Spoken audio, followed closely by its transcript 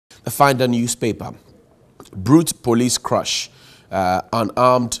Find a newspaper. Brute police crush.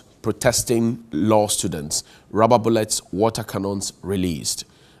 Unarmed protesting law students. Rubber bullets, water cannons released.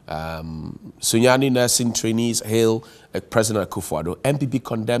 Sunyani nursing trainees hail President Akufo-Addo. MPP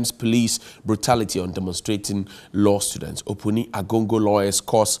condemns police brutality on demonstrating law students. Opuni Agongo lawyers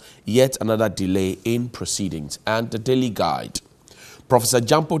cause yet another delay in proceedings. And the Daily Guide. Professor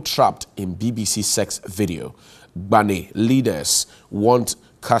Jampo trapped in BBC sex video. Bane leaders want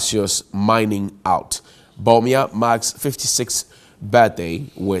Cassius mining out. Bawumia marks 56th birthday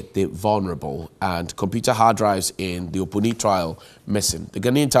with the vulnerable, and computer hard drives in the Opuni trial missing. The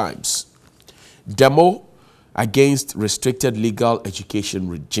Ghanaian Times. Demo against restricted legal education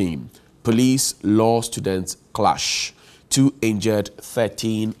regime. Police, law students clash. 2 injured,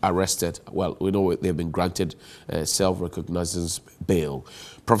 13 arrested. Well, we know they've been granted self-recognizance bail.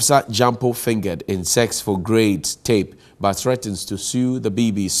 Professor Jampo fingered in sex for grades tape but threatens to sue the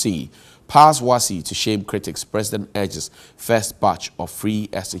BBC. Pass WASSCE to shame critics. President urges first batch of free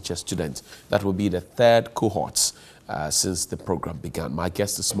SHS students. That will be the 3rd cohorts since the program began. My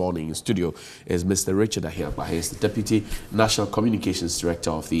guest this morning in studio is Mr. Richard Ahiagbah. He is the Deputy National Communications Director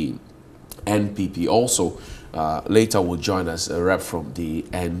of the NPP. Also, later will join us a rep from the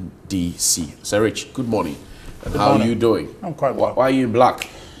NDC. Sir Rich, good morning. And how are you doing? I'm quite well. Why are you in black?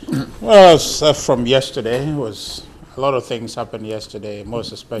 Well, from yesterday, a lot of things happened yesterday,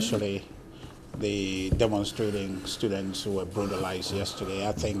 most especially the demonstrating students who were brutalized yesterday.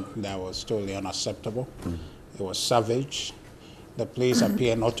 I think that was totally unacceptable. It was savage. The police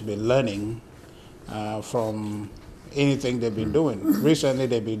appear not to be learning from anything they've been doing. Recently,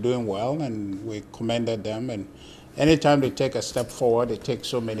 they've been doing well, and we commended them. And anytime they take a step forward, they take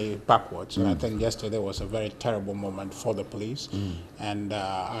so many backwards. And I think yesterday was a very terrible moment for the police. And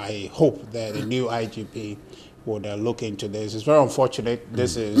I hope that the new IGP would look into this. It's very unfortunate.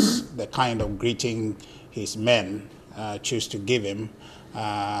 This is the kind of greeting his men choose to give him.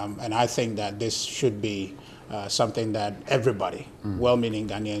 And I think that this should be something that everybody, well-meaning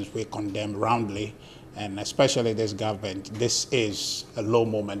Ghanaians, will condemn roundly. And especially this government, this is a low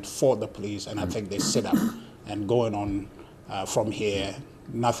moment for the police, and I think they sit up. And going on from here,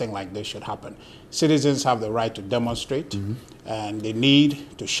 nothing like this should happen. Citizens have the right to demonstrate, and they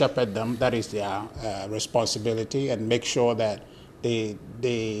need to shepherd them. That is their responsibility, and make sure that they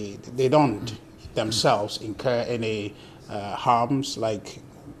don't themselves incur any harms like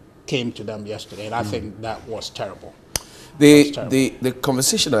came to them yesterday. And I think that was terrible. The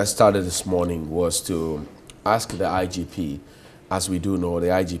conversation I started this morning was to ask the IGP. As we do know, the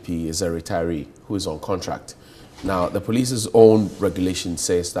IGP is a retiree who is on contract. Now, the police's own regulation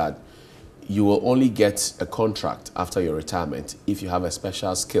says that you will only get a contract after your retirement if you have a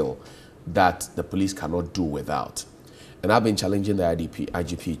special skill that the police cannot do without. And I've been challenging the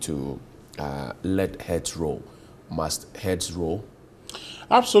IGP to let heads roll. Must heads roll?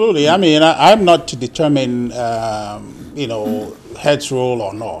 Absolutely. I mean, I'm not to determine, heads roll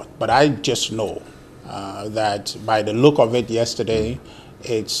or not, but I just know that by the look of it yesterday,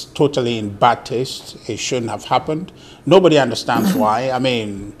 it's totally in bad taste. It shouldn't have happened. Nobody understands why. I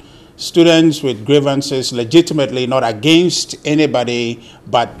mean, students with grievances legitimately, not against anybody,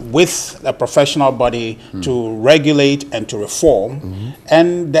 but with a professional body to regulate and to reform.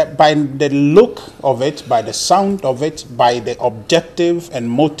 And that by the look of it, by the sound of it, by the objective and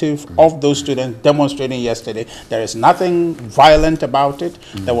motive of those students demonstrating yesterday, there is nothing violent about it.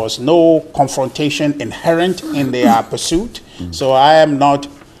 There was no confrontation inherent in their pursuit. So I am not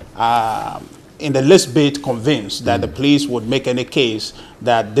in the least bit convinced that the police would make any case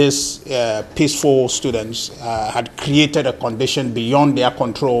that these peaceful students had created a condition beyond their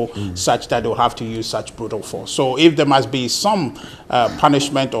control such that they'll have to use such brutal force. So if there must be some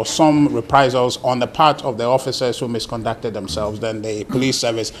punishment or some reprisals on the part of the officers who misconducted themselves, then the police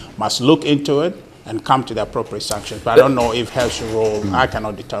service must look into it and come to the appropriate sanctions. But I don't know if health should roll. I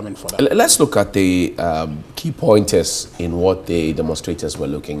cannot determine for that. Let's look at the key pointers in what the demonstrators were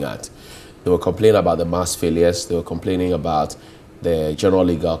looking at. They were complaining about the mass failures. They were complaining about the General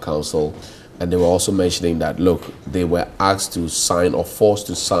Legal Council. And they were also mentioning that, look, they were asked to sign or forced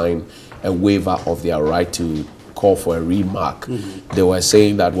to sign a waiver of their right to call for a remark. They were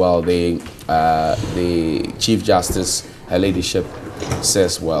saying that, well, the Chief Justice, her ladyship,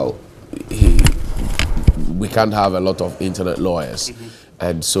 says, well, we can't have a lot of internet lawyers.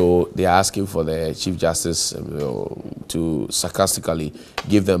 And so they are asking for the Chief Justice to sarcastically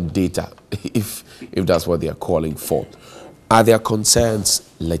give them data, if that's what they are calling for. Are their concerns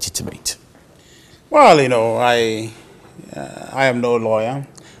legitimate? Well, I am no lawyer,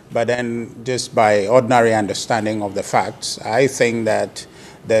 but then just by ordinary understanding of the facts, I think that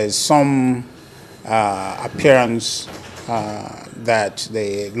there's some appearance that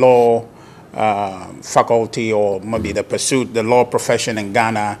the law faculty or maybe the law profession in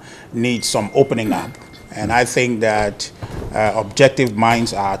Ghana needs some opening up. And I think that objective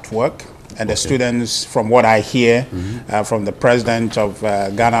minds are at work. And the students, from what I hear from the president of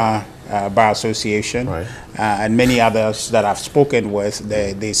Ghana Bar Association and many others that I've spoken with,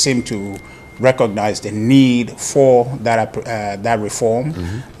 they seem to recognize the need for that reform.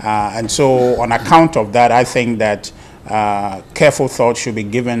 And so on account of that, I think that careful thought should be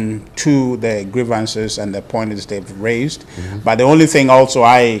given to the grievances and the points they've raised. But the only thing also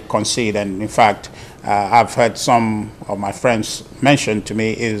I concede, and in fact, I've heard some of my friends mention to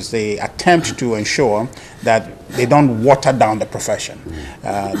me, is the attempt to ensure that they don't water down the profession.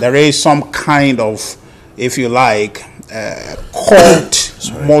 There is some kind of, if you like,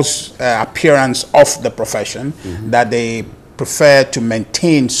 cult most appearance of the profession that they prefer to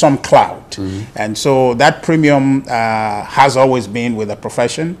maintain some clout. And so that premium has always been with the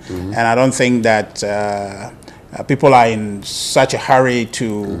profession. And I don't think that people are in such a hurry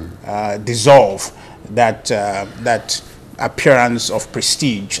to dissolve that appearance of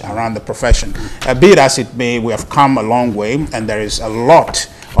prestige around the profession. Be it as it may, we have come a long way, and there is a lot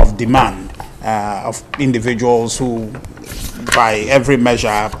of demand of individuals who, by every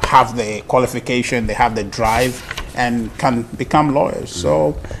measure, have the qualification, they have the drive, and can become lawyers.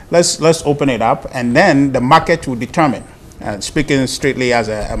 So let's open it up, and then the market will determine. Speaking strictly as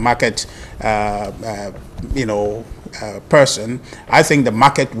a market, person, I think the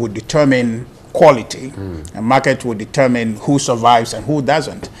market would determine quality. A market will determine who survives and who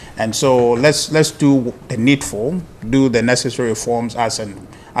doesn't. And so let's do the needful, do the necessary reforms as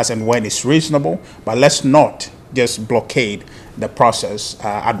and when it's reasonable, but let's not just blockade the process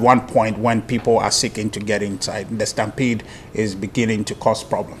at one point when people are seeking to get inside. The stampede is beginning to cause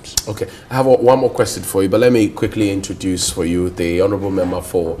problems. Okay, I have one more question for you, but let me quickly introduce for you the Honorable Member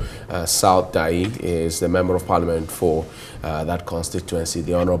for South Dai is the Member of Parliament for that constituency,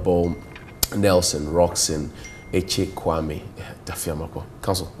 the Honorable Nelson Roxin Eche Kwame Dafiamako.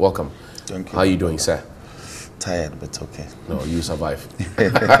 Council, welcome. Thank you. How are you doing, sir? Tired, but okay. No, you survive.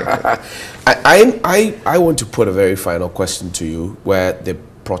 I want to put a very final question to you, where the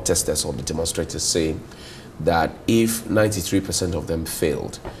protesters or the demonstrators say that if 93% of them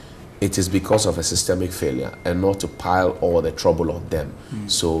failed, it is because of a systemic failure and not to pile all the trouble on them.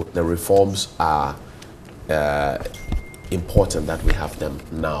 So the reforms are important that we have them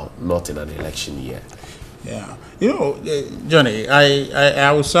now, not in an election year. Yeah, Johnny,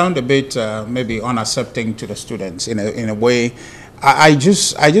 I will sound a bit maybe unaccepting to the students in a way. I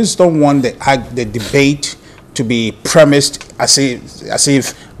just don't want the debate to be premised as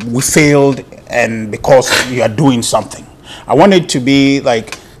if we failed and because you are doing something. I want it to be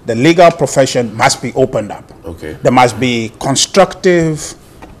like the legal profession must be opened up. Okay. There must be constructive,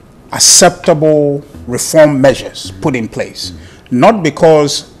 acceptable reform measures put in place, not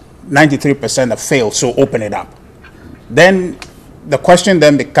because 93% have failed, so open it up. Then the question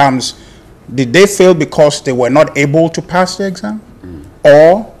then becomes, did they fail because they were not able to pass the exam?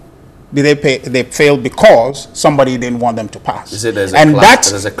 Or did they fail because somebody didn't want them to pass? You said there's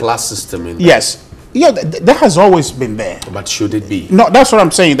a class system in there. Yes. Yeah, that has always been there. But should it be? No, that's what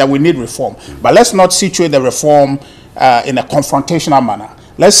I'm saying, that we need reform. But let's not situate the reform in a confrontational manner.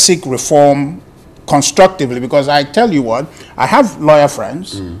 Let's seek reform constructively, because I tell you what, I have lawyer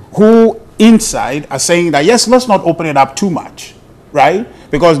friends who inside are saying that, yes, let's not open it up too much, right?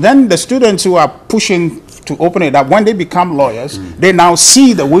 Because then the students who are pushing to open it up, when they become lawyers, they now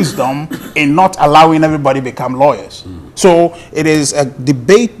see the wisdom in not allowing everybody become lawyers. So it is a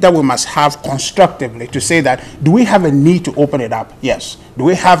debate that we must have constructively to say that, do we have a need to open it up? Yes. Do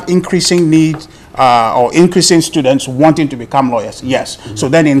we have increasing needs or increasing students wanting to become lawyers? Yes. So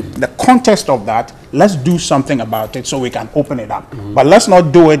then in the context of that, let's do something about it so we can open it up. But let's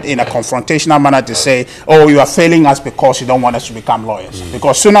not do it in a confrontational manner to say, oh, you are failing us because you don't want us to become lawyers.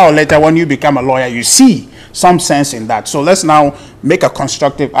 Because sooner or later, when you become a lawyer, you see some sense in that. So let's now make a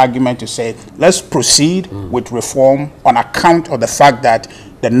constructive argument to say, let's proceed with reform on account of the fact that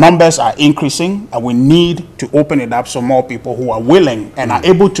the numbers are increasing and we need to open it up so more people who are willing and are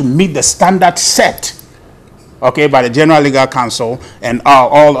able to meet the standard set, okay, by the General Legal Council and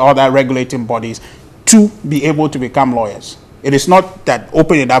all other regulating bodies to be able to become lawyers. It is not that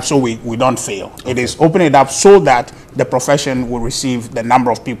open it up so we don't fail. It is open it up so that the profession will receive the number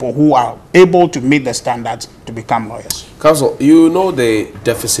of people who are able to meet the standards to become lawyers. Council, you know the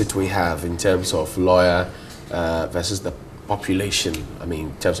deficit we have in terms of lawyer versus the population, I mean,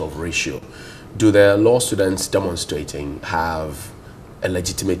 in terms of ratio. Do the law students demonstrating have a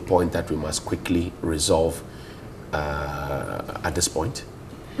legitimate point that we must quickly resolve at this point?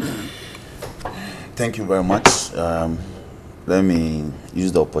 Thank you very much. Let me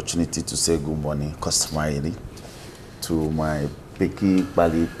use the opportunity to say good morning, customarily, to my Peki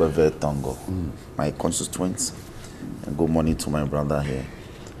Bali Peve Tongo, my constituents, and good morning to my brother here.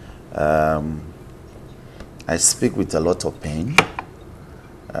 I speak with a lot of pain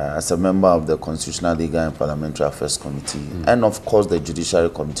as a member of the Constitutional, Legal and Parliamentary Affairs Committee, and of course the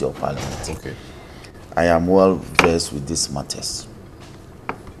Judiciary Committee of Parliament. Okay. I am well versed with these matters.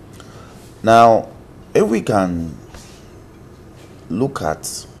 Now, if we can look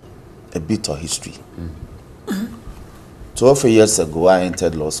at a bit of history. 12 years ago, I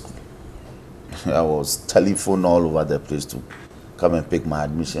entered law school. I was telephoned all over the place to come and pick my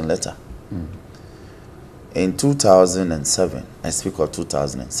admission letter. In 2007, I speak of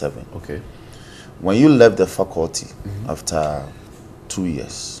 2007. Okay. When you left the faculty after 2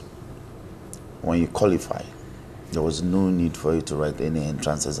 years, when you qualified, there was no need for you to write any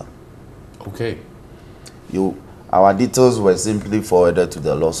entrance exam. Okay. Our details were simply forwarded to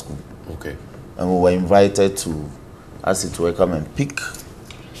the law school. Okay. And we were invited to, as it were, come and pick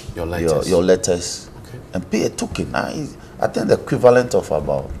your letters, your letters, okay, and pay a token. I think the equivalent of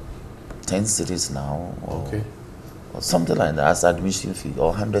about 10 cities now, or something like that, as admission fee,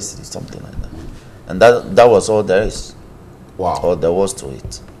 or 100 cities, something like that. And that was all there is. Wow. All there was to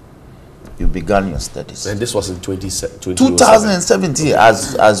it. You began your studies. And this was in 2017. 2017,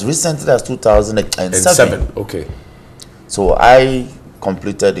 as recently as 2007. Okay. So I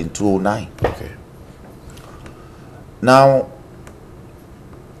completed in 2009. Okay. Now,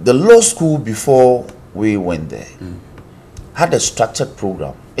 the law school before we went there had a structured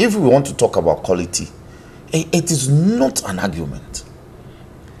program. If we want to talk about quality, it is not an argument,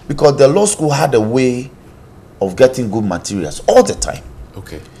 because the law school had a way of getting good materials all the time.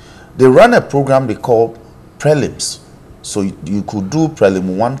 Okay. They ran a program they called prelims. So you could do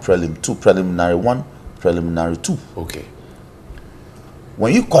prelim 1, prelim 2, preliminary 1, preliminary 2. Okay.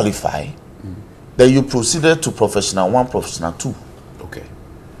 When you qualify, then you proceeded to professional 1, professional 2. Okay.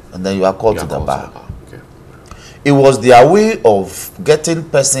 And then you are called to the bar. Okay. It was their way of getting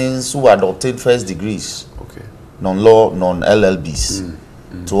persons who had obtained first degrees, okay, non-law, non-LLBs,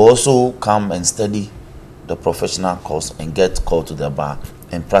 to also come and study the professional course and get called to the bar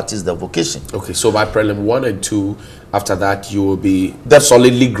and practice the vocation. Okay, so by prelim 1 and 2, after that you will be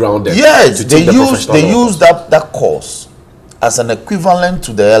solidly grounded. Yes, they used that course as an equivalent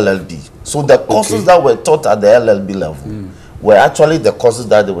to the LLB. So the courses that were taught at the LLB level were actually the courses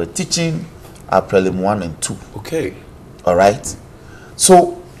that they were teaching at prelim 1 and 2. Okay. All right.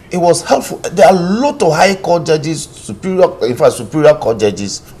 So it was helpful. There are a lot of high court judges, superior court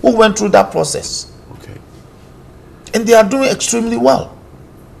judges who went through that process. Okay. And they are doing extremely well.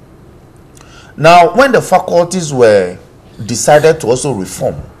 Now, when the faculties were decided to also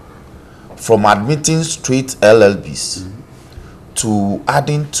reform from admitting straight LLBs to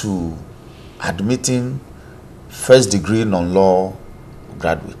adding to admitting first degree non-law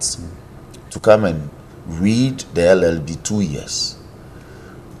graduates to come and read the LLB 2 years,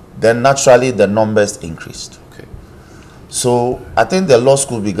 then naturally the numbers increased. Okay. So I think the law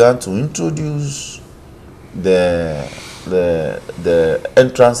school began to introduce the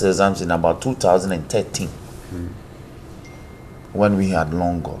entrance exams in about 2013, when we had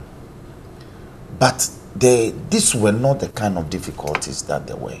long gone. But these were not the kind of difficulties that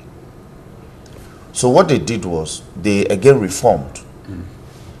there were. So what they did was they again reformed.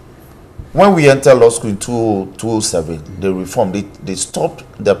 When we entered law school in 2007, they reformed. They stopped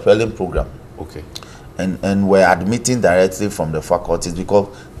the prelim program. Okay. And were admitting directly from the faculties, because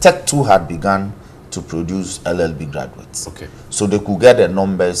Tech 2 had begun to produce LLB graduates. Okay. So they could get the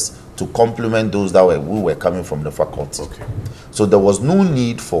numbers to complement those that were coming from the faculty. Okay. So there was no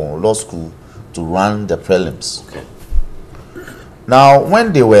need for law school to run the prelims. Okay. Now,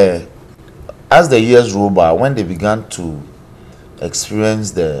 as the years rolled by, when they began to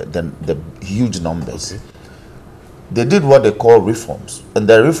experience the huge numbers, they did what they call reforms. And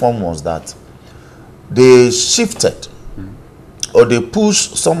the reform was that they shifted or they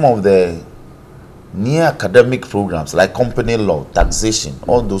pushed some of the near academic programs like company law, taxation,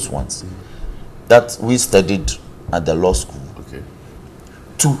 all those ones that we studied at the law school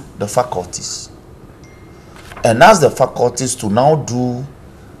to the faculties, and asked the faculties to now do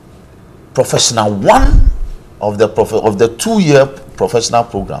professional 1 of the 2-year professional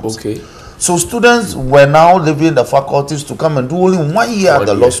programs. Okay. So students were now leaving the faculties to come and do only 1 year at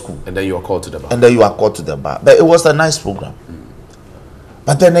the law school. And then you are called to the bar. And then you are called to the bar. But it was a nice program.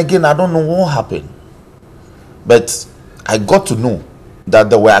 But then again, I don't know what happened. But I got to know that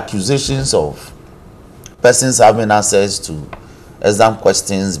there were accusations of persons having access to exam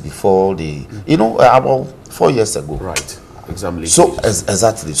questions before the, you know, about 4 years ago. Right. Exam leakage. So,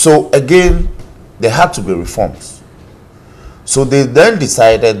 exactly. So, again, there had to be reforms. So, they then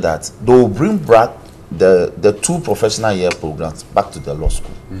decided that they will bring back the 2 professional year programs back to the law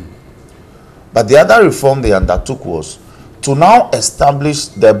school. But the other reform they undertook was to now establish,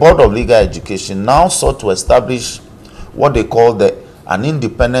 the Board of Legal Education now sought to establish what they call an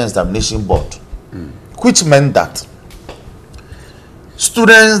independent examination board, which meant that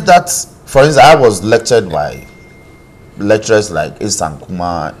students that, for instance, I was lectured by lecturers like Isan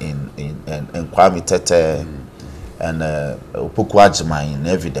Kuma in Kwame Tete and Opoku Ajima in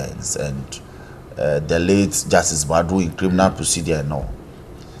evidence, and the late Justice Badu in criminal procedure and all.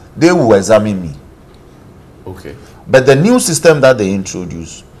 They will examine me. Okay. But the new system that they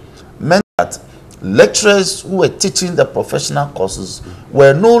introduced meant that lecturers who were teaching the professional courses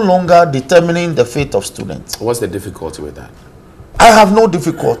were no longer determining the fate of students. What's the difficulty with that? I have no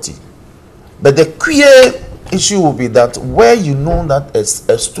difficulty. But the clear issue will be that where you know that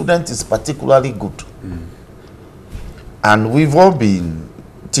a student is particularly good, and we've all been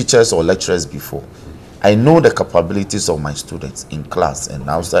teachers or lecturers before, I know the capabilities of my students in class and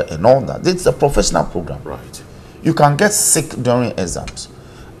outside and all that. It's a professional program. Right. You can get sick during exams.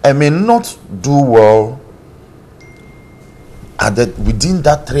 I may not do well within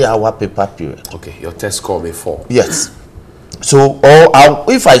that 3-hour paper period. Okay, your test score may fall. Yes. So,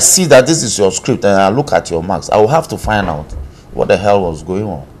 if I see that this is your script and I look at your marks, I will have to find out what the hell was going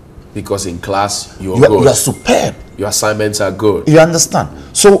on. Because in class, you're good. You are superb. Your assignments are good. You understand?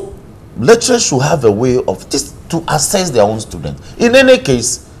 So, lecturers should have a way of just to assess their own students. In any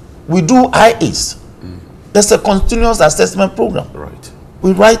case, we do IAs. There's a continuous assessment program. Right.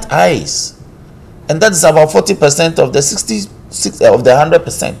 We write IAs. And that is about 40% of the 66 of the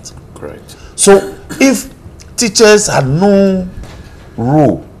 100%. Correct. So, if teachers had no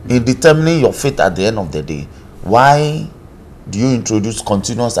role in determining your fate at the end of the day, why do you introduce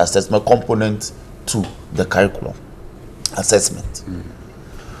continuous assessment component to the curriculum assessment?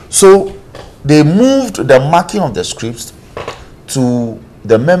 So they moved the marking of the scripts to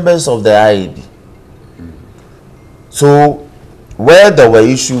the members of the IAB. So where there were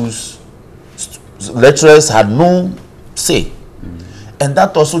issues, lecturers had no say. And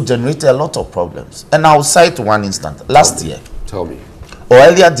that also generated a lot of problems. And I'll cite one instance. Last year, Tell me. or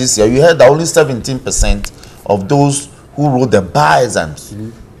earlier this year, you heard that only 17% of those who wrote the bar exams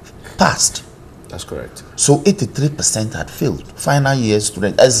passed. That's correct. So 83% had failed. Final year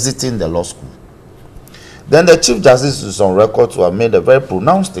students exiting the law school. Then the Chief Justice is on record to have made a very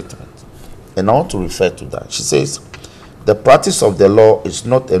pronounced statement. And I want to refer to that. She says, the practice of the law is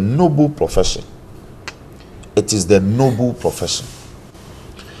not a noble profession. It is the noble profession.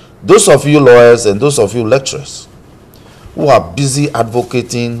 Those of you lawyers and those of you lecturers who are busy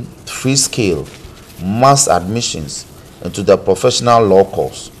advocating free scale, mass admissions into the professional law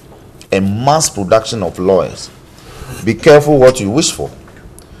course and mass production of lawyers, be careful what you wish for.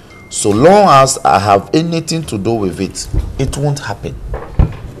 So long as I have anything to do with it, it won't happen.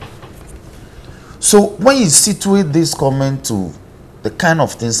 So when you situate this comment to the kind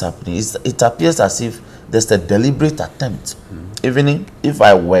of things happening, it appears as if there's a deliberate attempt. Even if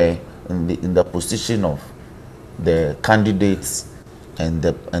I were in the position of the candidates and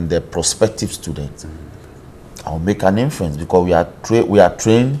the prospective students, I'll make an inference because we are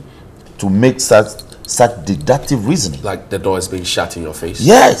trained to make such deductive reasoning. Like the door is being shut in your face?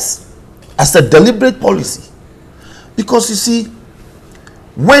 Yes, as a deliberate policy. Because you see,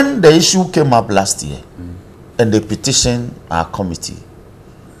 when the issue came up last year and they petitioned our committee,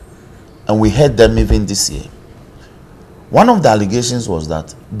 and we heard them even this year, one of the allegations was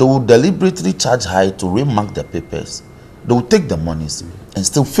that they would deliberately charge high to remark the papers. They would take the monies and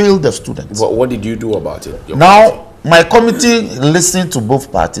still fail the students. But what did you do about it? Now, my committee listened to both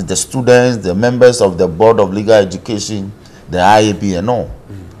parties, the students, the members of the Board of Legal Education, the IAB and all.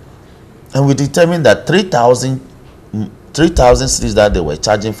 And we determined that 3,000 cities that they were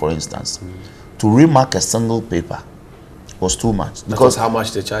charging, for instance, to remark a single paper was too much. Because how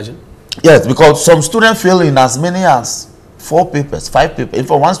much they're charging? Yes, because some students fail in as many as 4 papers, 5 papers. In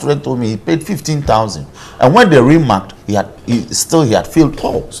fact, one student told me he paid 15,000, and when they remarked, he had failed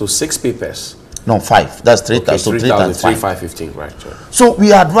all. So 6 papers. No, 5. That's 3,000. Okay, so 3,000, 3,000, 515, right? Sure. So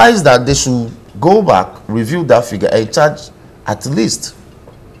we advised that they should go back, review that figure, and charge at least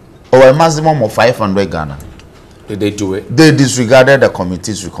or a maximum of 500 Ghana. Did they do it? They disregarded the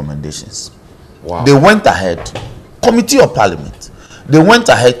committee's recommendations. Wow. They went ahead, Committee of Parliament, they went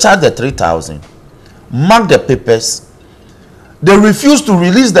ahead, charged the 3,000, marked the papers, They refuse to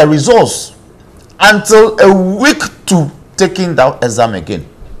release the results until a week to taking that exam again.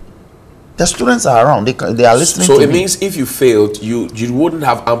 The students are around. They are listening to me. So it means if you failed, you wouldn't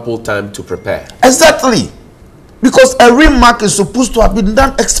have ample time to prepare. Exactly. Because a remark is supposed to have been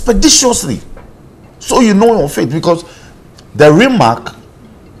done expeditiously. So you know your fate. Because the remark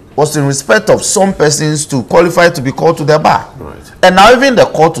was in respect of some persons to qualify to be called to the bar. Right. And now even the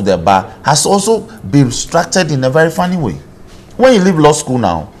call to the bar has also been structured in a very funny way. When you leave law school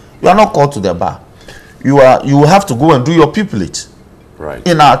now, you are not called to the bar. You will have to go and do your pupillage. Right.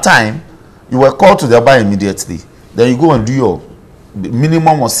 In our time, you were called to the bar immediately. Then you go and do your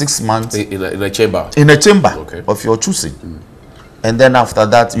minimum of 6 months in a chamber. In a chamber Okay. of your choosing. And then after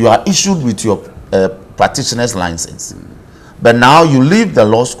that, you are issued with your practitioner's license. But now you leave the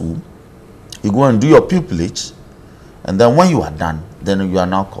law school, you go and do your pupillage, and then when you are done, then you are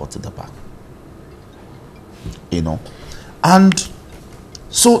now called to the bar. You know. And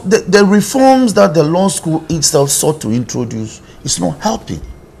so the reforms that the law school itself sought to introduce is not helping.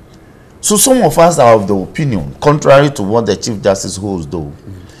 So some of us are of the opinion, contrary to what the Chief Justice holds though,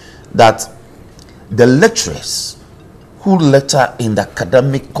 that the lecturers who lecture in the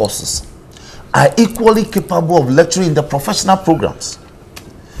academic courses are equally capable of lecturing in the professional programs.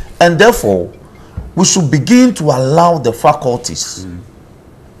 And therefore, we should begin to allow the faculties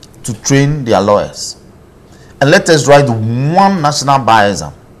to train their lawyers. And let us write one national bar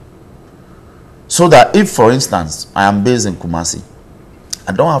exam. So that if, for instance, I am based in Kumasi,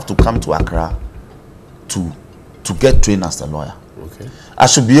 I don't have to come to Accra to get trained as a lawyer. Okay. I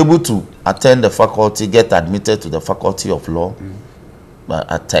should be able to attend the faculty, get admitted to the faculty of law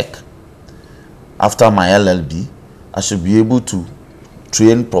at Tech. After my LLB, I should be able to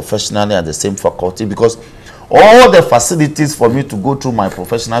train professionally at the same faculty, because all the facilities for me to go through my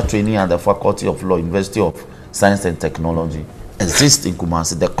professional training at the Faculty of Law, University of Science and Technology, exist in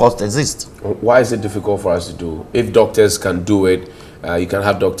Kumasi. The cost exists. Why is it difficult for us to do? If doctors can do it, you can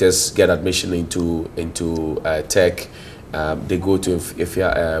have doctors get admission into tech. They go to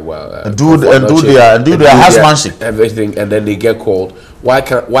do their housemanship, everything, and then they get called. Why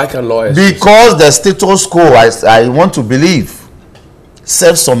can lawyers? Because the status quo, I want to believe,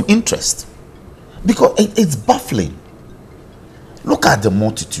 serves some interest. Because it's baffling. Look at the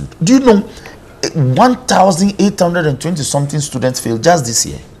multitude. Do you know 1,820 something students failed just this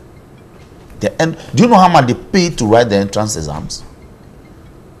year? Do you know how much they paid to write the entrance exams?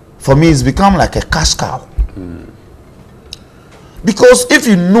 For me, it's become like a cash cow. Because if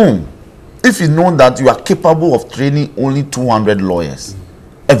you know that you are capable of training only 200 lawyers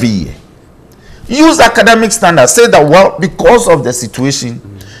every year, use academic standards. Say that, well, because of the situation,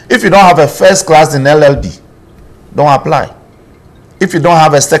 if you don't have a first class in LLB, don't apply. If you don't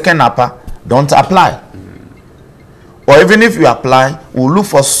have a second upper, don't apply. Or even if you apply, we'll look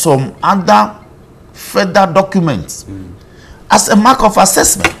for some other further documents as a mark of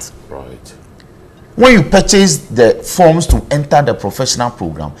assessment. Right. When you purchase the forms to enter the professional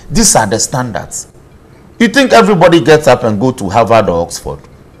program, these are the standards. You think everybody gets up and go to Harvard or Oxford?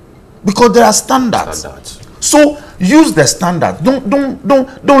 Because there are standards. So use the standards.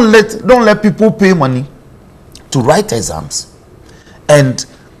 Don't let people pay money to write exams, and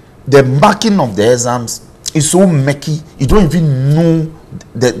the marking of the exams is so murky. You don't even know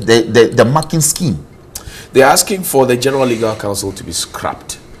the marking scheme. They're asking for the General Legal Council to be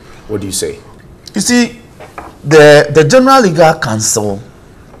scrapped. What do you say? You see, the General Legal Council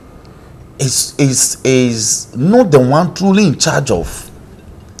is not the one truly in charge of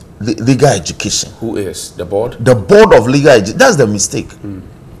legal education. Who is? The board? The board of legal education. That's the mistake.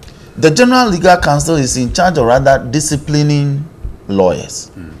 The General Legal Council is in charge of rather disciplining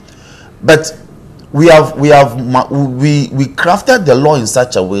lawyers. But we crafted the law in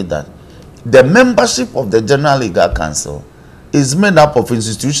such a way that the membership of the General Legal Council is made up of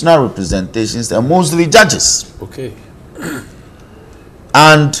institutional representations and mostly judges. Okay.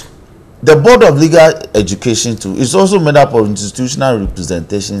 And the Board of Legal Education too is also made up of institutional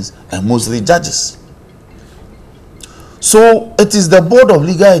representations and mostly judges. So it is the Board of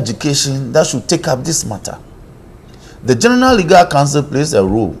Legal Education that should take up this matter. The General Legal Council plays a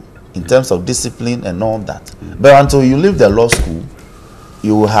role in terms of discipline and all that. But until you leave the law school,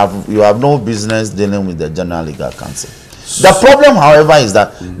 you have no business dealing with the General Legal Council. The problem, however, is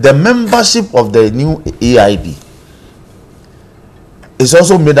that the membership of the new AIB is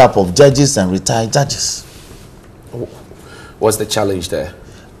also made up of judges and retired judges. What's the challenge there?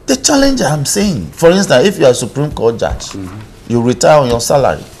 The challenge I'm saying, for instance, if you are a Supreme Court judge, you retire on your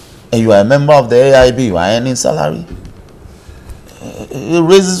salary, and you are a member of the AIB, you are earning salary, it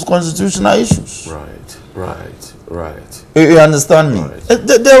raises constitutional issues. Right, right. Right. You understand me? Right.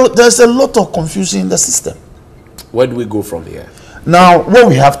 There's a lot of confusion in the system. Where do we go from here? Now, what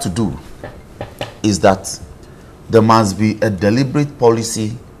we have to do is that there must be a deliberate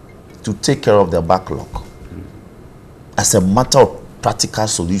policy to take care of the backlog as a matter of practical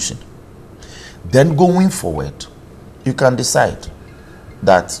solution. Then going forward, you can decide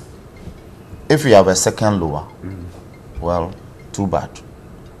that if you have a second lower, well, too bad.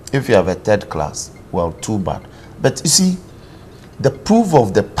 If you have a third class, well, too bad. But you see, the proof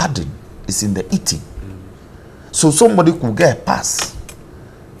of the pudding is in the eating. So somebody could get a pass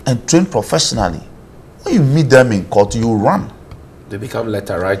and train professionally. When you meet them in court, you run. They become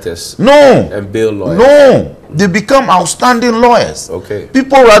letter writers. No. And bail lawyers. No. They become outstanding lawyers. Okay.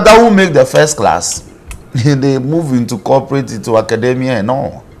 People rather who make the first class, they move into corporate, into academia and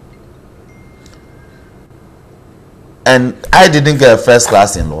all. And I didn't get a first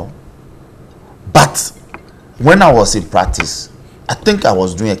class in law. But when I was in practice, I think I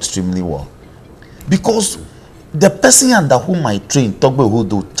was doing extremely well. Because the person under whom I trained, Togbe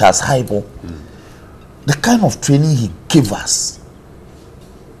Hudo, Charles Haibo, the kind of training he gave us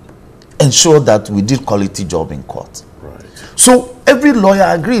ensured that we did quality job in court. Right. So every lawyer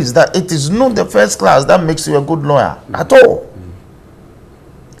agrees that it is not the first class that makes you a good lawyer at all.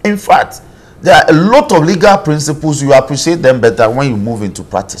 In fact, there are a lot of legal principles, you appreciate them better when you move into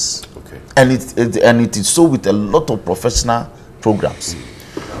practice. Okay. And it is so with a lot of professional programs.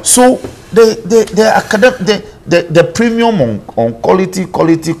 So the premium on quality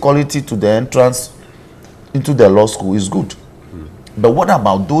to the entrance into the law school is good. But what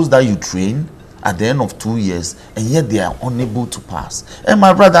about those that you train at the end of 2 years and yet they are unable to pass? And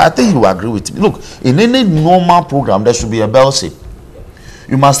my brother, I think you agree with me. Look, in any normal program, there should be a bell shape.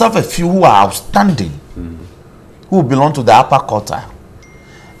 You must have a few who are outstanding, who belong to the upper quartile.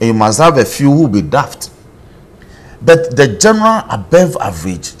 And you must have a few who will be daft. But the general above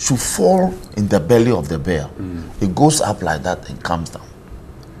average should fall in the belly of the bear. It goes up like that and comes down.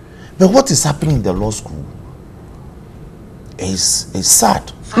 But what is happening in the law school is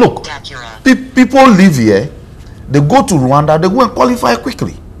sad. Look, people live here, they go to Rwanda, they go and qualify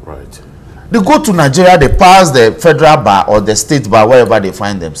quickly. Right. They go to Nigeria, they pass the federal bar or the state bar, wherever they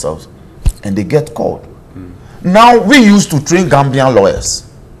find themselves, and they get called. Now, we used to train Gambian lawyers,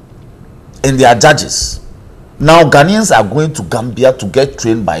 and they are judges. Now, Ghanaians are going to Gambia to get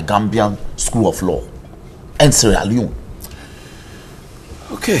trained by Gambian School of Law and Sierra Leone.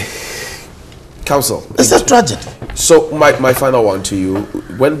 Okay. Counsel. It's a tragedy. So my final one to you: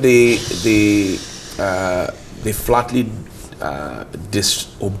 when they flatly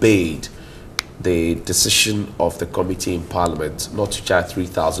disobeyed the decision of the committee in Parliament not to charge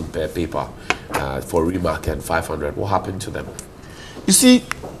 3,000 per paper for remark and 500, what happened to them? You see,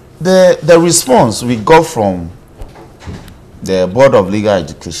 the response we got from the Board of Legal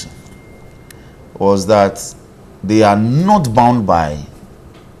Education was that they are not bound by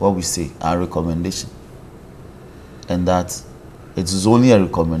what we say, our recommendation, and that it is only a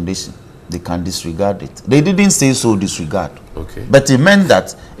recommendation. They can disregard it. They didn't say so disregard. Okay. But it meant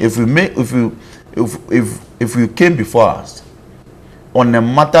that if you came before us on a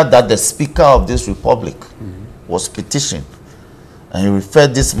matter that the Speaker of this Republic was petitioned, and he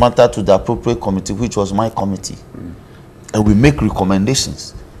referred this matter to the appropriate committee, which was my committee, and we make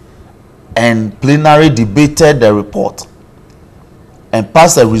recommendations, and plenary debated the report, and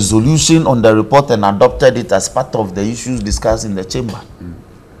passed a resolution on the report and adopted it as part of the issues discussed in the chamber.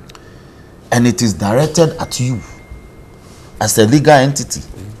 And it is directed at you as a legal entity,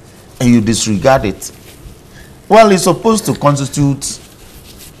 and you disregard it. Well, it's supposed to constitute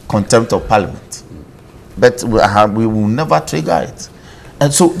contempt of Parliament, but we will never trigger it.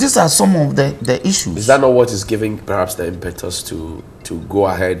 And so these are some of the issues. Is that not what is giving perhaps the impetus to go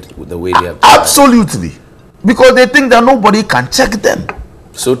ahead with the way they have done? Absolutely. Because they think that nobody can check them.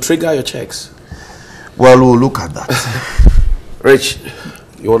 So trigger your checks. Well, we'll look at that. Rich,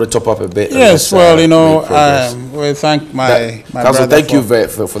 you want to top up a bit? Yes, well, we thank my Counsel, brother thank you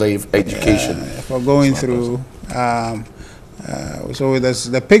for the education. for going through. So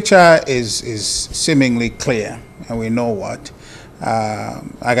the picture is seemingly clear, and we know what.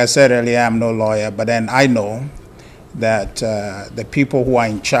 Like I said earlier, I'm no lawyer, but then I know that the people who are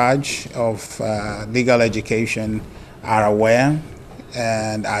in charge of legal education are aware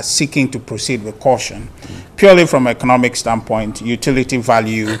and are seeking to proceed with caution, purely from an economic standpoint, utility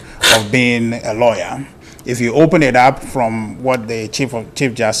value of being a lawyer. If you open it up from what the Chief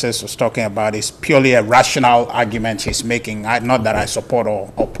Justice was talking about, is purely a rational argument he's making, not that I support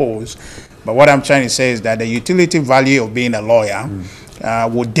or oppose, but what I'm trying to say is that the utility value of being a lawyer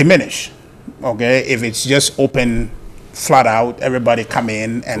would diminish okay, if it's just open, flat out, everybody come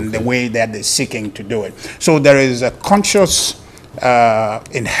in, and the way that they're seeking to do it. So there is a conscious,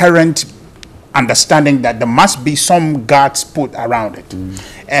 inherent understanding that there must be some guards put around it.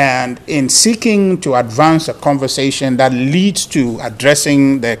 And in seeking to advance a conversation that leads to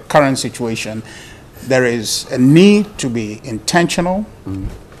addressing the current situation, there is a need to be intentional,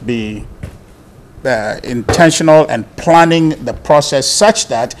 be intentional and planning the process such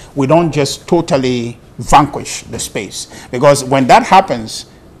that we don't just totally vanquish the space. Because when that happens,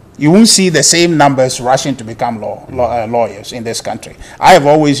 you won't see the same numbers rushing to become lawyers in this country. I have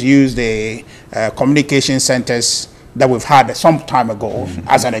always used the communication centers that we've had some time ago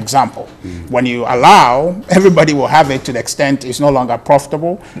as an example. When you allow, everybody will have it to the extent it's no longer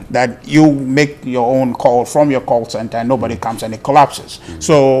profitable, that you make your own call from your call center and nobody comes and it collapses.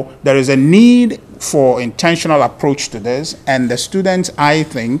 So there is a need for intentional approach to this, and the students, I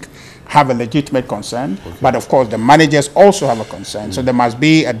think, have a legitimate concern, but of course the managers also have a concern. So there must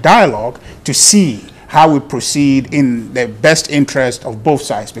be a dialogue to see how we proceed in the best interest of both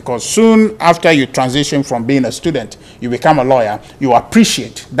sides, because soon after you transition from being a student, you become a lawyer, you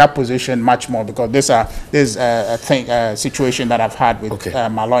appreciate that position much more, because this is a situation that I've had with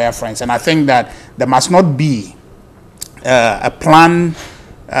my lawyer friends. And I think that there must not be a plan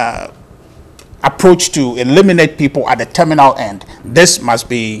approach to eliminate people at the terminal end. This must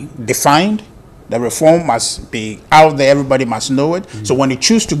be defined. The reform must be out there. Everybody must know it. So when you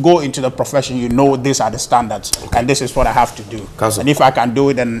choose to go into the profession, you know these are the standards, and this is what I have to do. Counsel. And if I can do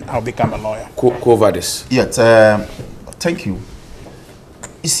it, then I'll become a lawyer. Cover this. Yes, thank you.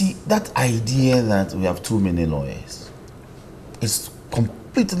 You see, that idea that we have too many lawyers is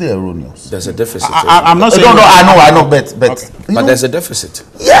completely erroneous. There's a deficit. I'm not saying... No, I know, but but there's a deficit.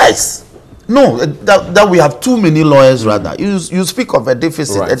 Yes. No, that we have too many lawyers, rather. You speak of a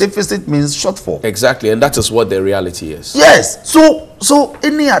deficit. Right. A deficit means shortfall. Exactly, and that is what the reality is. Yes. So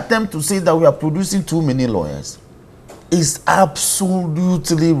any attempt to say that we are producing too many lawyers is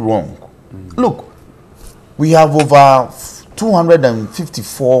absolutely wrong. Look, we have over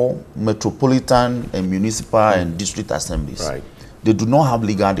 254 metropolitan and municipal and district assemblies. Right. They do not have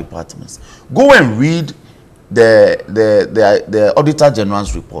legal departments. Go and read the Auditor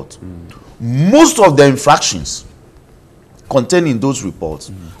General's report. Most of the infractions contained in those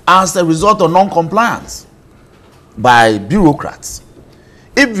reports are as a result of non-compliance by bureaucrats.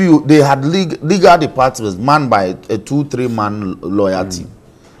 If they had legal departments manned by a 2-3 man lawyer team,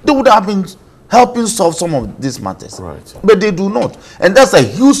 they would have been helping solve some of these matters. Right. But they do not. And that's a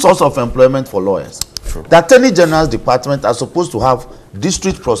huge source of employment for lawyers. Sure. The Attorney General's department are supposed to have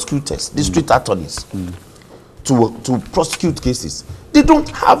district prosecutors, district attorneys to prosecute cases. They don't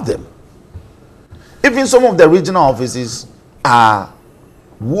have them. Even some of the regional offices are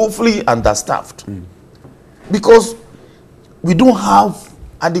woefully understaffed because we don't have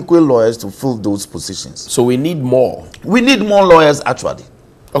adequate lawyers to fill those positions. So we need more. We need more lawyers, actually.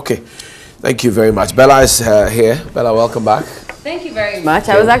 Okay. Thank you very much. Bella is here. Bella, welcome back. Thank you very much.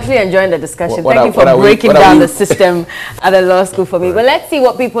 I was actually enjoying the discussion. Thank you for breaking breaking down the system at the law school for me. But let's see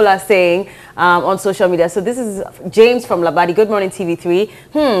what people are saying on social media. So this is James from Labadi. Good morning, TV3.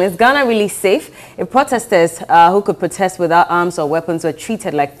 Is Ghana really safe? If protesters who could protest without arms or weapons were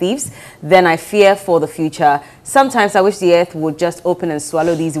treated like thieves, then I fear for the future. Sometimes I wish the earth would just open and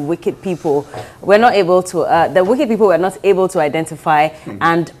swallow these wicked people. We're not able to, the wicked people were not able to identify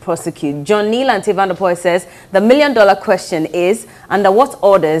and prosecute. John Neal and Van der Poel says, the $1 million question is, under what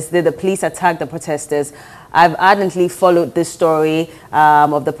orders did the police attack the protesters? I've ardently followed this story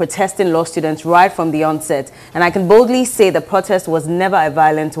of the protesting law students right from the onset, and I can boldly say the protest was never a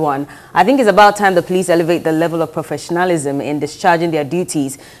violent one. I think it's about time the police elevate the level of professionalism in discharging their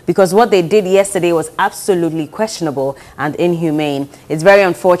duties, because what they did yesterday was absolutely questionable and inhumane. It's very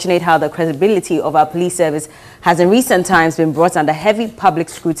unfortunate how the credibility of our police service has in recent times been brought under heavy public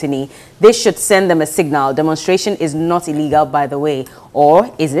scrutiny. This should send them a signal. Demonstration is not illegal, by the way.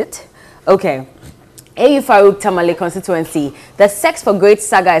 Or is it? Okay. AU Farouk Tamale constituency. The sex for grade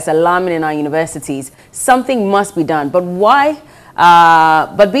saga is alarming in our universities. Something must be done. But why?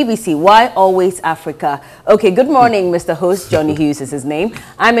 But BBC, why always Africa? Okay, good morning, Mr. Host. Johnny Hughes is his name.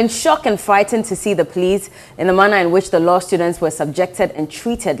 I'm in shock and frightened to see the police in the manner in which the law students were subjected and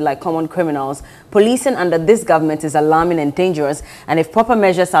treated like common criminals. Policing under this government is alarming and dangerous, and if proper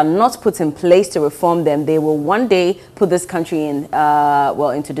measures are not put in place to reform them, they will one day put this country in, well,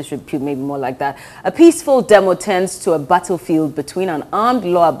 into disrepute, maybe more like that. A peaceful demo turns to a battlefield between unarmed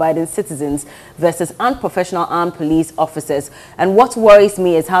law-abiding citizens versus unprofessional armed police officers. And what worries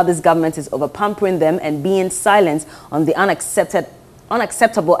me is how this government is over-pampering them and being silent on the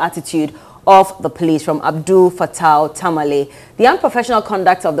unacceptable attitude of the police, from Abdul Fattah Tamale. The unprofessional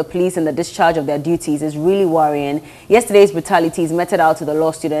conduct of the police in the discharge of their duties is really worrying. Yesterday's brutalities meted out to the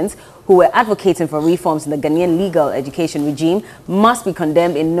law students who were advocating for reforms in the Ghanaian legal education regime must be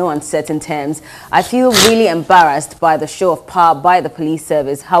condemned in no uncertain terms. I feel really embarrassed by the show of power by the police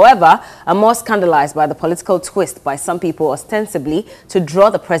service. However, I'm more scandalized by the political twist by some people ostensibly to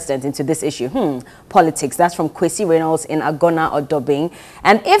draw the president into this issue. Politics. That's from Kwesi Reynolds in Agona or Dobing.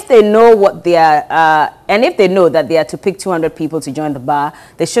 And if they know what they are, and if they know that they are to pick 200 people to join the bar,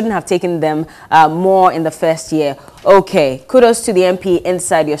 they shouldn't have taken them more in the first year. Okay, kudos to the MP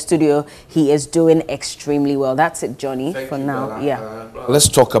inside your studio. He is doing extremely well. That's it, Johnny, for now. Yeah. Let's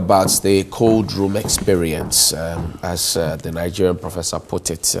talk about the cold room experience, as the Nigerian professor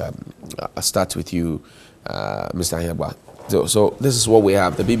put it. I'll start with you, Mr. Anyagba. So this is what we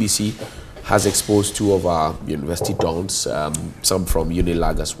have. The BBC has exposed two of our university dons, some from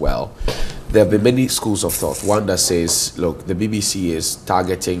Unilag as well. There have been many schools of thought. One that says, look, the BBC is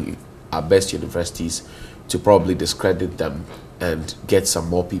targeting our best universities to probably discredit them and get some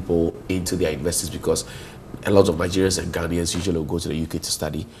more people into their universities, because a lot of Nigerians and Ghanaians usually will go to the UK to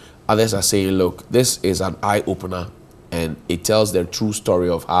study. Others are saying, look, this is an eye-opener, and it tells the true story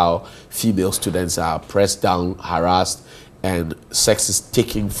of how female students are pressed down, harassed, and sex is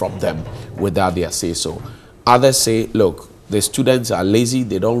taken from them without their say-so. Others say, look, the students are lazy,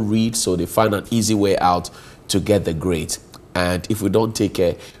 they don't read, so they find an easy way out to get the grade. And if we don't take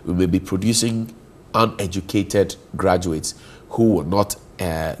care, we may be producing uneducated graduates who will not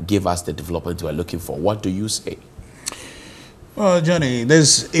give us the development we're looking for. What do you say? Well, Johnny,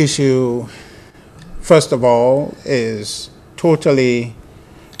 this issue, first of all, is totally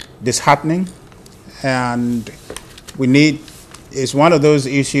disheartening, and it's one of those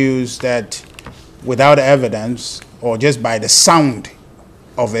issues that without evidence or just by the sound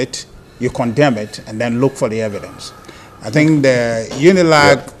of it, you condemn it and then look for the evidence. I think the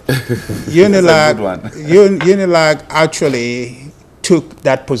Unilag actually took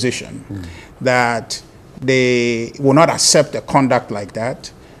that position, that they will not accept a conduct like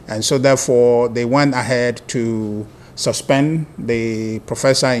that, and so therefore they went ahead to suspend the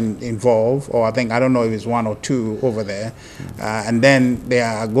professor involved, or I don't know if it's one or two over there, and then they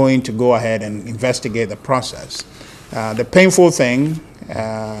are going to go ahead and investigate the process. The painful thing in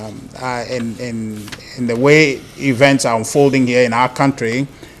the way events are unfolding here in our country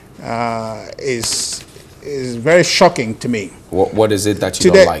is very shocking to me. What is it that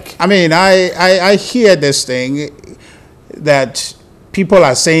you don't like? I mean, I hear this thing that people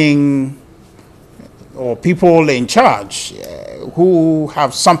are saying, or people in charge who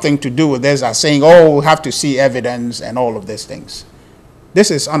have something to do with this are saying, oh, we have to see evidence and all of these things.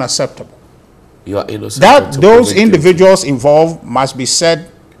 This is unacceptable. You are innocent. That those individuals involved must be said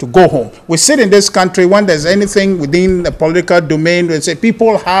to go home. We sit in this country when there's anything within the political domain, we say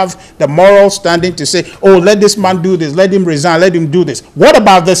people have the moral standing to say, oh, let this man do this, let him resign, let him do this. What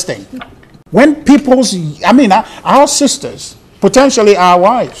about this thing? When our sisters, potentially our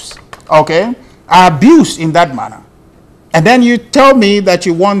wives, okay, are abused in that manner, and then you tell me that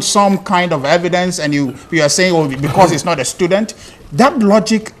you want some kind of evidence, and you are saying, oh, because it's not a student. That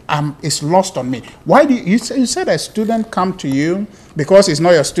logic is lost on me. Why do you said a student come to you because it's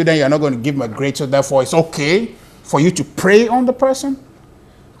not your student, you're not going to give him a grade, so therefore it's okay for you to prey on the person?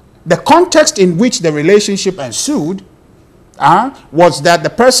 The context in which the relationship ensued was that the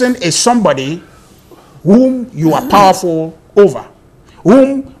person is somebody whom you are powerful over,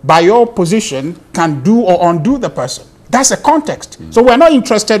 whom by your position can do or undo the person. That's the context. So we're not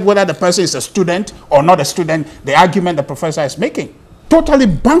interested whether the person is a student or not a student. The argument the professor is making, totally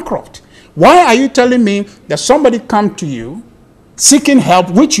bankrupt. Why are you telling me that somebody come to you seeking help,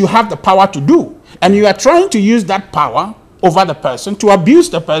 which you have the power to do, and you are trying to use that power over the person to abuse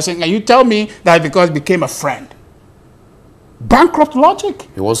the person, and you tell me that because it became a friend? Bankrupt logic.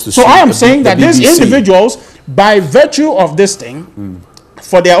 He wants to so I am saying that these individuals, by virtue of this thing,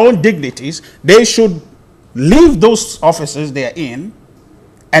 for their own dignities, they should leave those offices they are in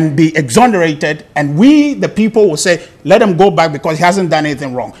and be exonerated, and we, the people, will say, let him go back because he hasn't done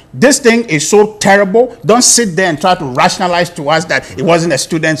anything wrong. This thing is so terrible. Don't sit there and try to rationalize to us that it wasn't a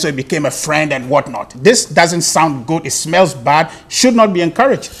student, so it became a friend and whatnot. This doesn't sound good. It smells bad. Should not be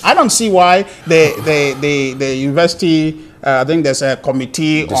encouraged. I don't see why the university, I think there's a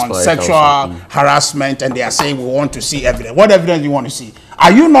committee on sexual harassment, and they are saying we want to see evidence. What evidence do you want to see?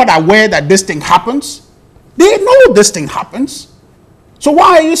 Are you not aware that this thing happens? They know this thing happens. So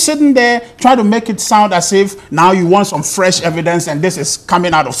why are you sitting there trying to make it sound as if now you want some fresh evidence and this is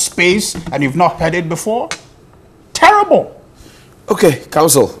coming out of space and you've not heard it before? Terrible. Okay,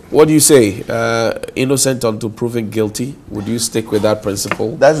 counsel, what do you say? Innocent until proven guilty. Would you stick with that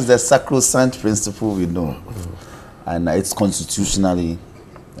principle? That is the sacrosanct principle we know. And it's constitutionally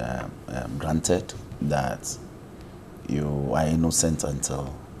granted that you are innocent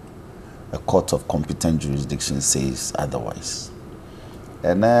until a court of competent jurisdiction says otherwise.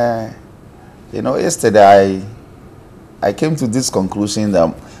 And, you know, yesterday I came to this conclusion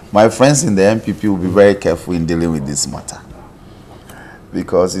that my friends in the MPP will be very careful in dealing with this matter.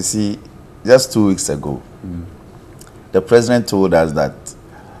 Because, you see, just 2 weeks ago, the president told us that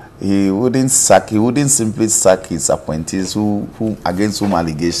he wouldn't simply sack his appointees who against whom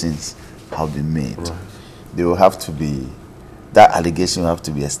allegations have been made. Right. They will have to be, that allegation will have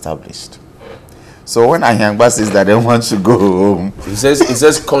to be established. So when Ahimba says that everyone should go home, he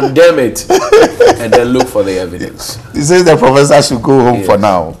says condemn it and then look for the evidence. He says the professor should go home for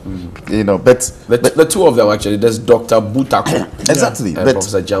now. You know, but the two of them actually, there's Dr. Butako exactly, and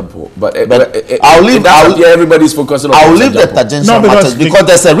Professor Jampo. But everybody's focusing on. I'll leave the tangential matters because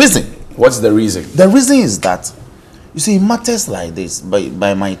there's a reason. What's the reason? The reason is that, you see, matters like this,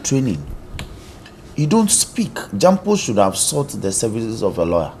 by my training, you don't speak. Jampo should have sought the services of a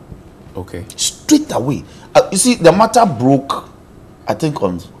lawyer. Okay. Straight away. You see, the matter broke, I think,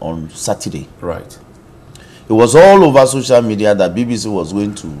 on Saturday. Right. It was all over social media that BBC was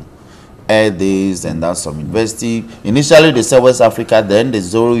going to air this and that some university. Initially, they said West Africa, then they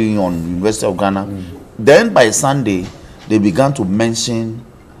zeroed in on University of Ghana. Then by Sunday, they began to mention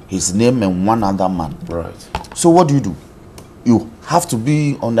his name and one other man. Right. So what do? You have to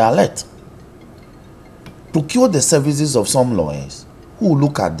be on the alert. Procure the services of some lawyers who will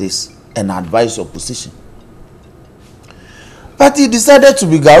look at this and advise your position. But he decided to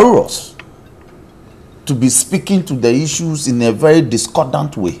be garrulous, to be speaking to the issues in a very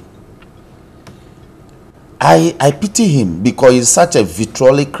discordant way. I pity him because he's such a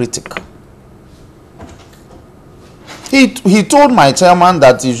vitriolic critic. He told my chairman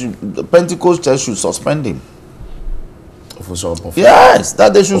that the Pentecost Church should suspend him. Yes,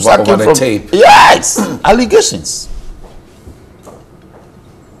 that they should sack him from tape. Yes, allegations.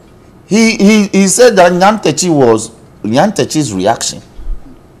 He said that Nyantechi's reaction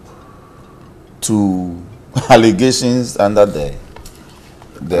to allegations under the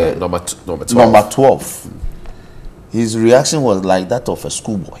number 12. His reaction was like that of a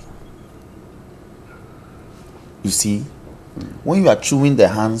schoolboy. You see, when you are chewing the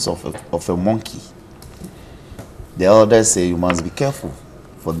hands of a monkey, the elders say you must be careful,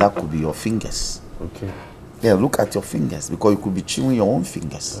 for that could be your fingers. Okay. Yeah, look at your fingers, because you could be chewing your own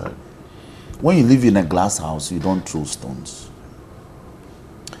fingers. Right. When you live in a glass house, you don't throw stones.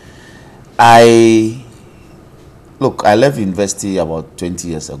 I left university about 20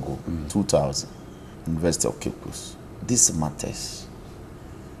 years ago, 2000, University of Cape Coast. These matters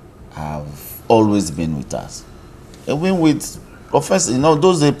have always been with us. Even with professors, you know,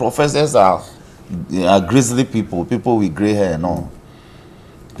 those days professors are grizzly people with gray hair and all.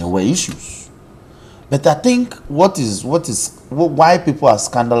 There were issues. But I think why people are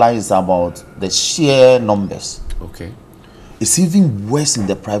scandalized about the sheer numbers. Okay. It's even worse in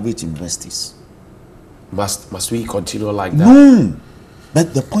the private universities. Must we continue like that? No.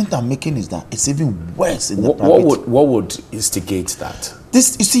 But the point I'm making is that it's even worse in the private. What would instigate that?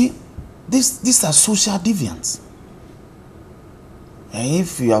 This, you see, these are social deviants. And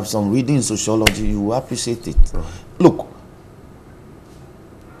if you have some reading in sociology, you will appreciate it. Right. Look,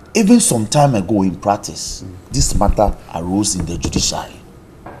 even some time ago in practice, this matter arose in the judiciary.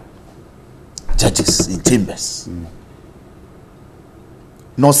 Judges in chambers.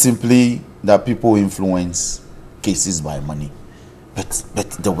 Not simply that people influence cases by money, but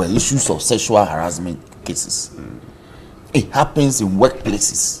there were issues of sexual harassment cases. It happens in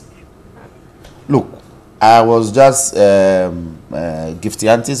workplaces. Look, I was just Gifty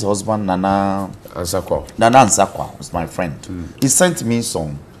Auntie's husband, Nana Ansakwa was my friend. He sent me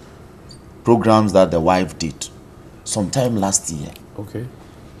some programs that the wife did sometime last year. Okay.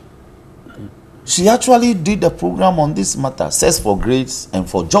 She actually did a program on this matter, Sex for Grades and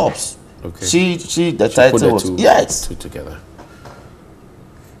for Jobs. Okay. The title was yes. Two together.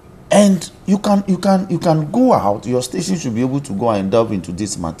 And you can go out. Your station should be able to go and delve into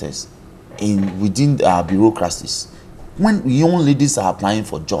these matters within our bureaucracies. When young ladies are applying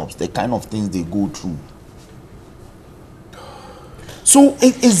for jobs, the kind of things they go through. So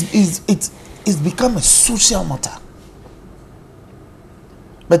it's become a social matter.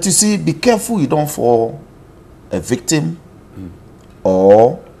 But you see, be careful you don't fall a victim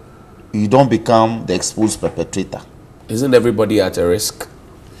or you don't become the exposed perpetrator. Isn't everybody at a risk?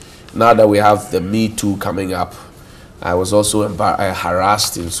 Now that we have the Me Too coming up, I was also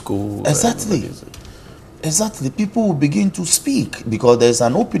harassed in school. Exactly. Exactly. People will begin to speak because there's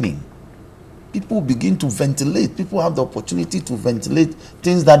an opening. People begin to ventilate. People have the opportunity to ventilate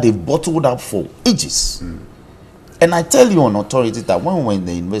things that they've bottled up for ages. And I tell you on authority that when we were in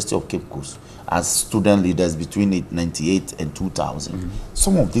the University of Cape Coast as student leaders between 1998 and 2000,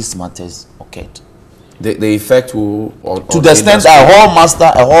 some of these matters occurred. The effect will to the extent that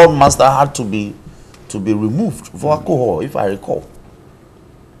a hall master had to be removed for alcohol, if I recall.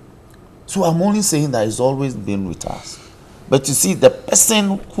 So I'm only saying that it's always been with us. But you see, the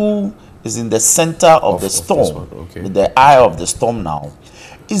person who is in the center of the storm, with the eye of the storm now,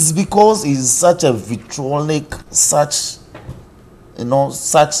 is because he's such a vitriolic, such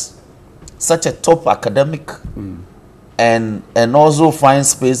a top academic, and also finds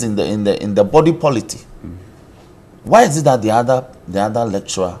space in the body politic. Why is it that the other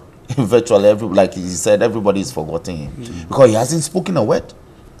lecturer, virtually like he said, everybody is forgetting him? Because he hasn't spoken a word.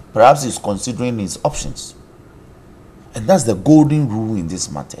 Perhaps he's considering his options. And that's the golden rule in these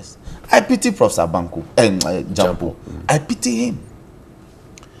matters. I pity Professor Banku and Jampo. I pity him.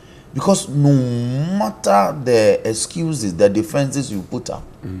 Because no matter the excuses, the defenses you put up,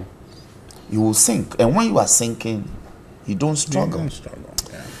 you will sink. And when you are sinking, you don't struggle. You don't struggle.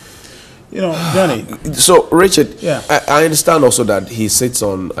 Yeah. You know, Johnny. So, Richard, yeah. I understand also that he sits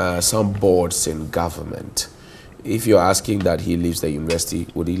on some boards in government. If you're asking that he leaves the university,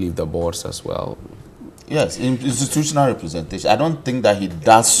 would he leave the boards as well? Yes, institutional representation. I don't think that he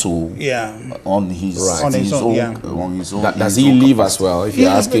does so on his own. Does he leave as well? If you're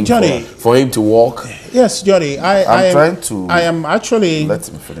asking for him to walk? Yes, Johnny. I am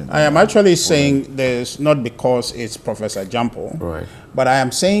actually saying this not because it's Professor Jampo, right? But I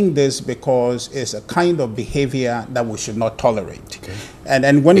am saying this because it's a kind of behavior that we should not tolerate. Okay.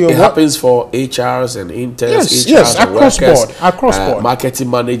 And when it happens for HRs and interns, yes, across board, marketing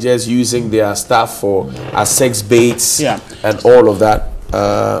managers using their staff as sex baits, and all of that.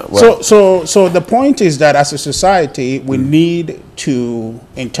 So the point is that as a society, we need to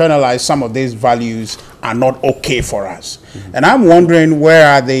internalize some of these values are not okay for us. And I'm wondering, where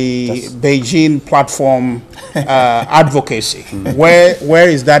are the Beijing platform advocacy? Where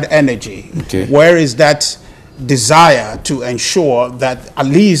is that energy? Okay. Where is that desire to ensure that at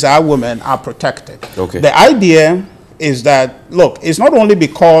least our women are protected? Okay. The idea is that, look, it's not only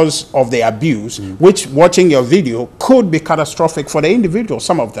because of the abuse, which watching your video could be catastrophic for the individual,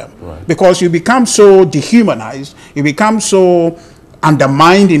 some of them. Right. Because you become so dehumanized, you become so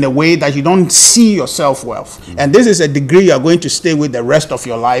undermined in a way that you don't see your self-worth. And this is a degree you're going to stay with the rest of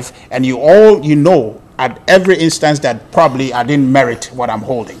your life, and you know at every instance that probably I didn't merit what I'm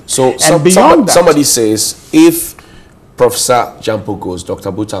holding. So somebody says, if Professor Jampo goes,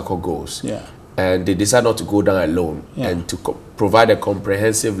 Dr. Butako goes, and they decide not to go down alone and to provide a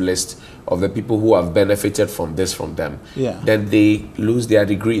comprehensive list of the people who have benefited from this from them, then they lose their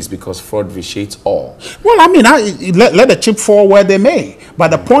degrees because fraud vitiates all. Well, I mean, let the chip fall where they may. But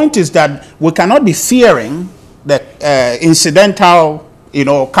the point is that we cannot be fearing the incidental,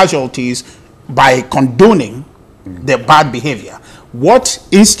 casualties by condoning the bad behavior. What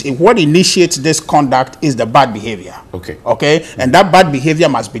initiates this conduct is the bad behavior. Okay? And that bad behavior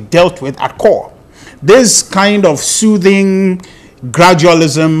must be dealt with at core. This kind of soothing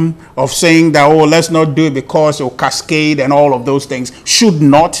gradualism of saying that, oh, let's not do it because it'll cascade and all of those things should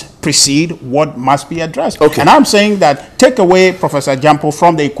not precede what must be addressed. And I'm saying that take away Professor Jampo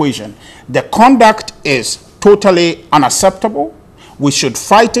from the equation. The conduct is totally unacceptable. We should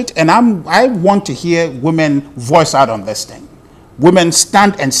fight it. And I want to hear women voice out on this thing. Women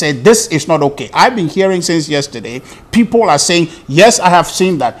stand and say, this is not okay. I've been hearing since yesterday, people are saying, yes, I have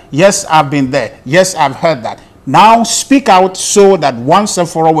seen that. Yes, I've been there. Yes, I've heard that. Now speak out so that once and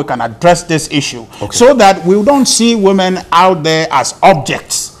for all we can address this issue. So that we don't see women out there as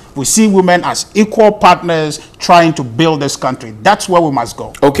objects. We see women as equal partners trying to build this country. That's where we must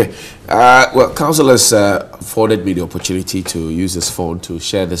go. Okay. Well, Council has afforded me the opportunity to use this phone to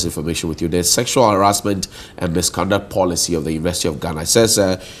share this information with you. There's sexual harassment and misconduct policy of the University of Ghana. It says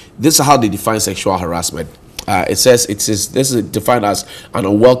this is how they define sexual harassment. It says this is defined as an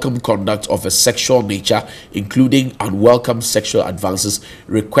unwelcome conduct of a sexual nature, including unwelcome sexual advances,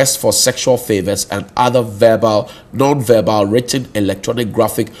 requests for sexual favors, and other verbal, non-verbal, written, electronic,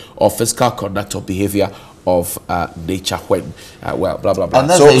 graphic, or physical conduct or behavior of nature when, well, blah, blah, blah. And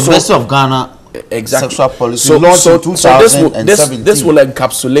that's the University of Ghana sexual policy. So this will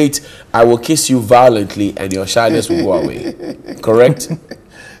encapsulate, I will kiss you violently and your shyness will go away. Correct?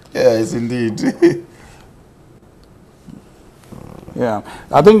 Yes, indeed. Yeah,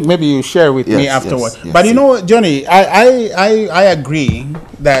 I think maybe you share with me Yes, afterward. yes, yes, but you know, Johnny, I agree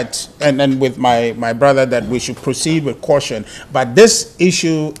that, and with my brother, that we should proceed with caution. But this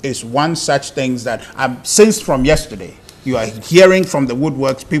issue is one such things that since from yesterday, you are hearing from the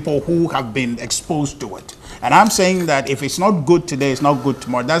woodworks people who have been exposed to it. And I'm saying that if it's not good today, it's not good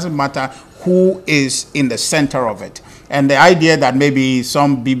tomorrow. It doesn't matter who is in the center of it. And the idea that maybe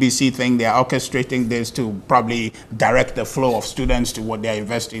some BBC thing they are orchestrating this to probably direct the flow of students to what their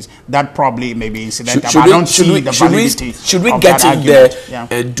universities, that probably may be incidental. Should I don't see the validity. Should we of get that in there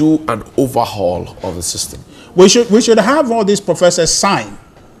argument. and do an overhaul of the system? We should have all these professors sign,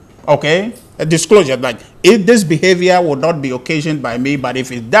 okay, a disclosure like if this behavior will not be occasioned by me, but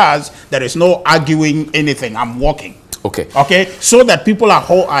if it does, there is no arguing anything. I'm walking. Okay. Okay, so that people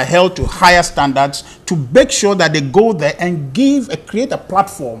are held to higher standards to make sure that they go there and create a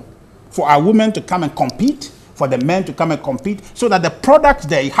platform for our women to come and compete, for the men to come and compete, so that the product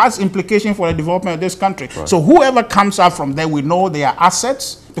there has implication for the development of this country. Right. So whoever comes out from there, we know they are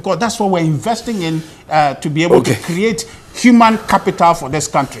assets, because that's what we're investing in to be able to create human capital for this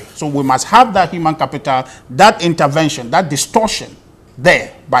country. So we must have that human capital, that intervention, that distortion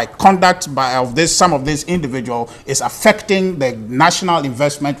there by conduct of some of these individuals is affecting the national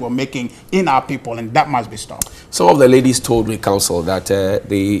investment we're making in our people, and that must be stopped. Some of the ladies told me, counsel, that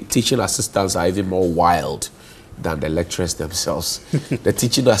the teaching assistants are even more wild than the lecturers themselves. The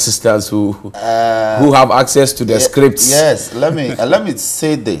teaching assistants who have access to the scripts. Yes, let me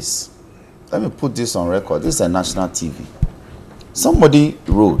say this. Let me put this on record. This is a national TV. Somebody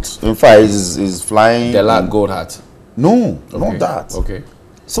wrote, in fact, is flying. The lad gold hat. No, not that. Okay.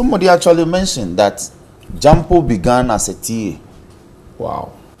 Somebody actually mentioned that Jampo began as a TA.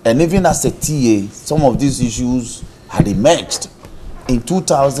 Wow. And even as a TA, some of these issues had emerged in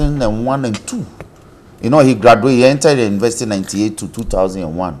 2001 and 2. You know, he graduated, he entered the university in 98 to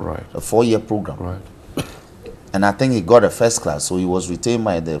 2001. Right. A 4-year program. Right. And I think he got a first class, so he was retained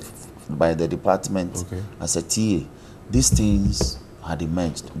by the department as a TA. These things had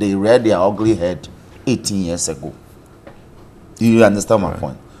emerged. They reared their ugly head 18 years ago. Do you understand my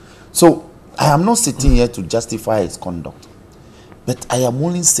point? So I am not sitting here to justify his conduct, but I am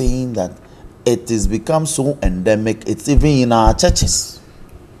only saying that it has become so endemic. It's even in our churches.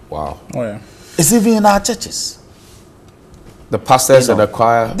 Wow. Oh yeah. It's even in our churches. The pastors and the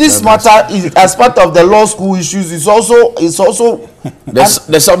choir. This matter is as part of the law school issues. It's also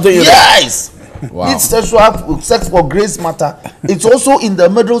there's something. Yes. Wow. It's sex for grace matter. It's also in the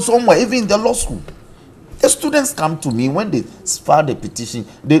middle somewhere, even in the law school. The students come to me when they file the petition.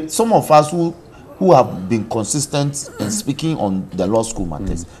 Some of us who have been consistent in speaking on the law school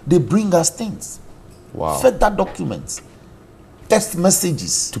matters, they bring us things. Wow. Further documents, text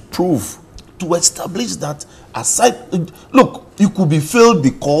messages To prove. to establish that aside, look, you could be failed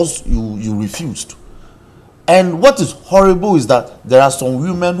because you refused. And what is horrible is that there are some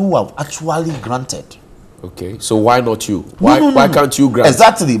women who have actually granted. Okay. So why not you? Why can't you grant?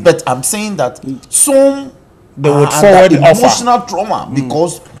 Exactly. But I'm saying that some They would are forward under the offer. emotional trauma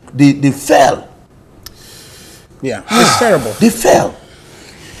because they fell. Yeah, it's terrible. They fell.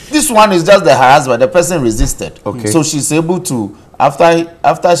 This one is just her husband. The person resisted. Okay. So she's able to,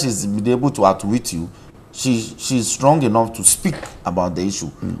 after she's been able to outwit you, she's strong enough to speak about the issue.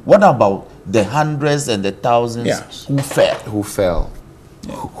 What about the hundreds and the thousands who fell? Who fell?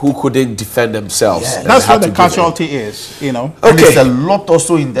 Who couldn't defend themselves? Yeah. and That's they what had the to give in. casualty is, you know. And it's a lot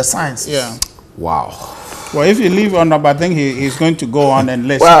also in the sciences. Yeah. Wow. Well, if you leave on up, I think he's going to go on and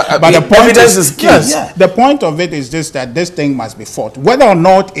list. Well, but the point evidence is key. Yes, Yeah. the point of it is just that this thing must be fought. Whether or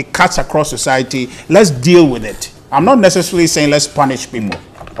not it cuts across society, let's deal with it. I'm not necessarily saying let's punish people.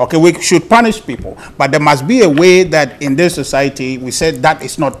 Okay, we should punish people, but there must be a way that in this society we said that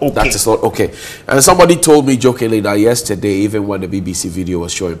is not okay. That is not okay. And somebody told me jokingly that yesterday, even when the BBC video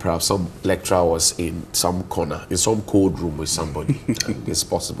was showing, perhaps some lecturer was in some corner, in some cold room with somebody. It's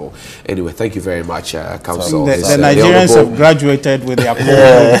possible. Anyway, thank you very much, Council. The Nigerians have graduated with their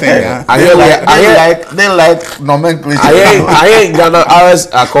cold thing. They like nomenclature. I hear in Ghana, ours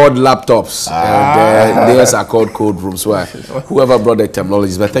are called laptops, and theirs are called code rooms, where whoever brought the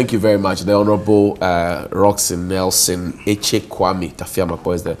terminologies. But thank you very much. The Honorable Roxanne Nelson Eche Kwame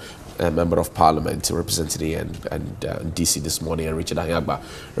Tafiamako is the Member of Parliament representing the and DC this morning, and Richard Ayagba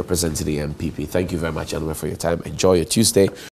representing the MPP. Thank you very much, gentlemen, for your time. Enjoy your Tuesday.